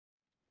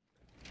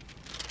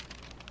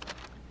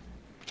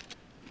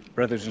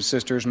Brothers and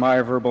sisters,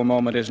 my verbal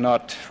moment is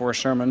not for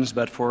sermons,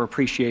 but for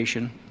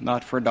appreciation,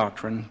 not for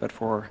doctrine, but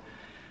for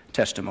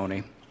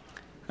testimony.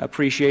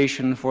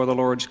 Appreciation for the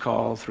Lord's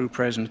call through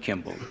President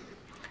Kimball.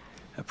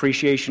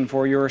 Appreciation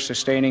for your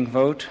sustaining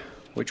vote,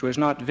 which was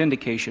not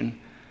vindication,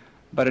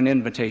 but an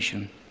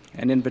invitation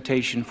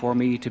for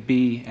me to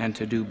be and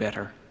to do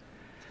better.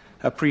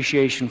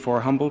 Appreciation for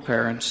humble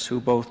parents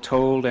who both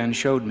told and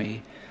showed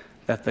me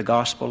that the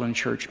gospel and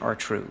church are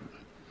true.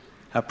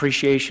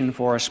 Appreciation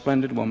for a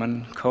splendid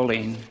woman,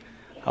 Colleen,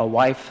 a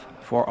wife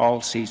for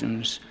all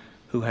seasons,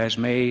 who has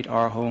made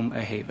our home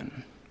a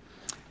haven.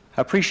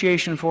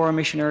 Appreciation for a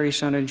missionary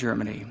son in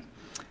Germany,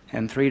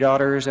 and 3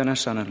 daughters and a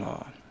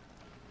son-in-law,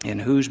 in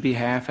whose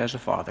behalf as a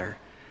father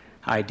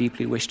I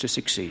deeply wish to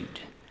succeed,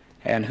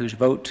 and whose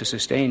vote to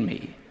sustain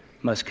me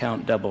must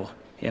count double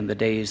in the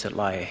days that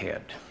lie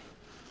ahead.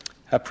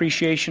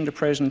 Appreciation to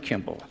President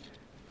Kimball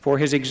for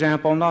his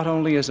example not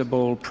only as a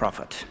bold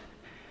prophet,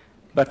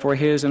 but for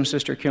his and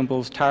Sister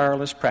Kimball's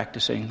tireless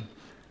practicing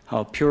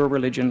of pure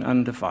religion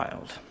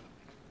undefiled.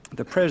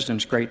 The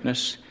President's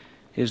greatness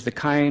is the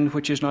kind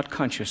which is not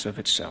conscious of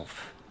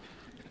itself.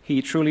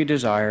 He truly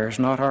desires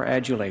not our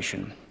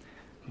adulation,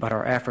 but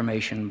our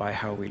affirmation by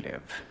how we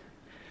live.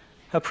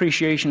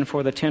 Appreciation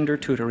for the tender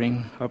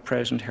tutoring of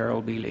President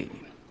Harold B. Lee.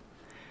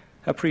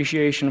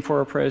 Appreciation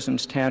for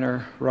Presidents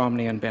Tanner,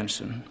 Romney, and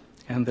Benson,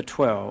 and the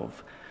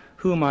 12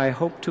 whom I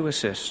hope to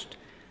assist,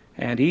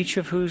 and each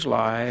of whose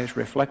lives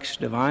reflects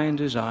divine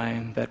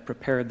design that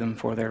prepared them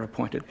for their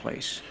appointed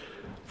place.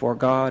 For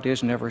God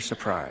is never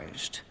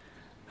surprised.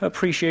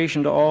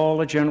 Appreciation to all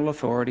the general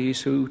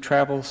authorities who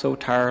travel so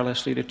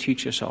tirelessly to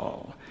teach us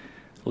all,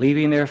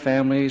 leaving their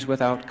families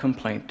without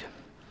complaint.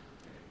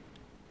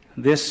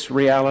 This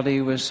reality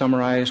was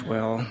summarized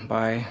well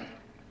by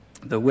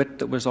the wit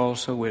that was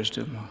also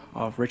wisdom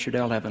of Richard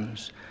L.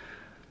 Evans,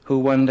 who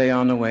one day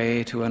on the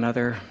way to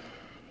another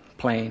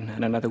plane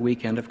and another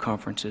weekend of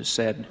conferences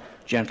said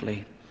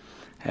gently,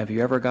 "Have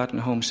you ever gotten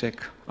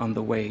homesick on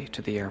the way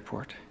to the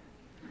airport?"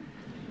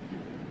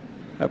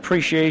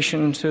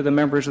 Appreciation to the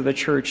members of the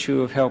church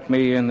who have helped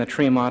me in the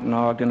Tremont and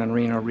Ogden and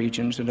Reno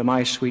regions, and to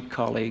my sweet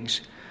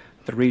colleagues,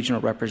 the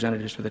regional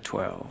representatives for the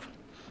 12,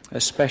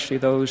 especially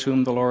those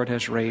whom the Lord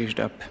has raised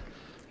up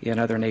in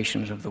other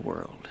nations of the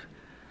world.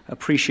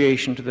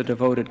 Appreciation to the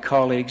devoted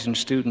colleagues and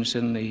students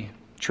in the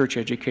church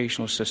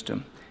educational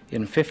system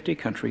in 50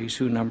 countries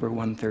who number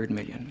 1/3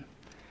 million.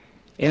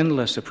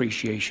 Endless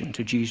appreciation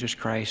to Jesus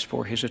Christ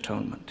for his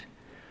atonement,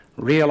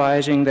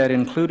 realizing that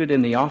included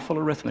in the awful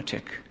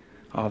arithmetic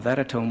of that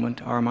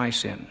atonement are my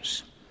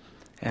sins,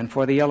 and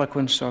for the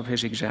eloquence of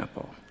his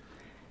example,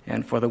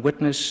 and for the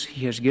witness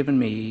he has given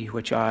me,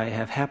 which I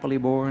have happily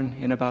borne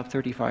in about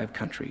 35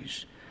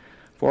 countries.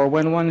 For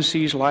when one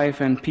sees life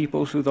and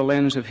people through the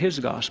lens of his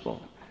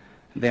gospel,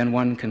 then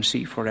one can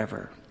see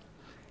forever.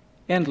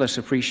 Endless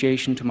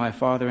appreciation to my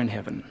Father in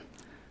heaven,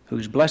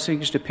 whose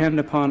blessings depend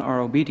upon our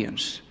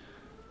obedience,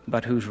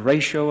 but whose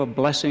ratio of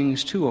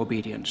blessings to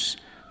obedience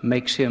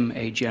makes him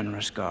a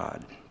generous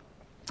God.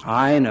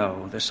 I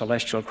know the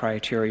celestial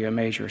criteria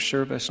measure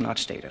service, not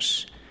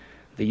status,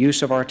 the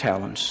use of our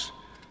talents,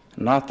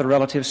 not the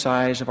relative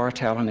size of our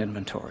talent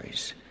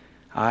inventories.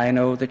 I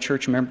know that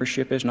church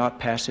membership is not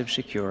passive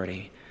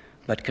security,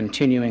 but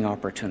continuing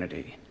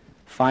opportunity.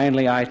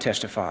 Finally, I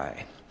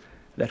testify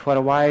that what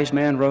a wise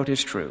man wrote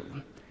is true.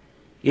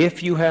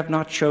 If you have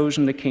not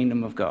chosen the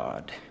kingdom of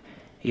God,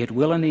 it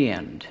will in the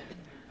end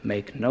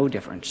make no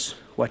difference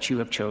what you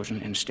have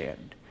chosen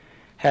instead.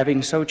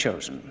 Having so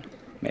chosen,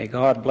 may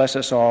God bless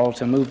us all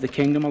to move the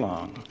kingdom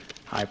along.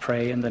 I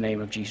pray in the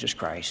name of Jesus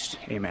Christ.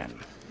 Amen.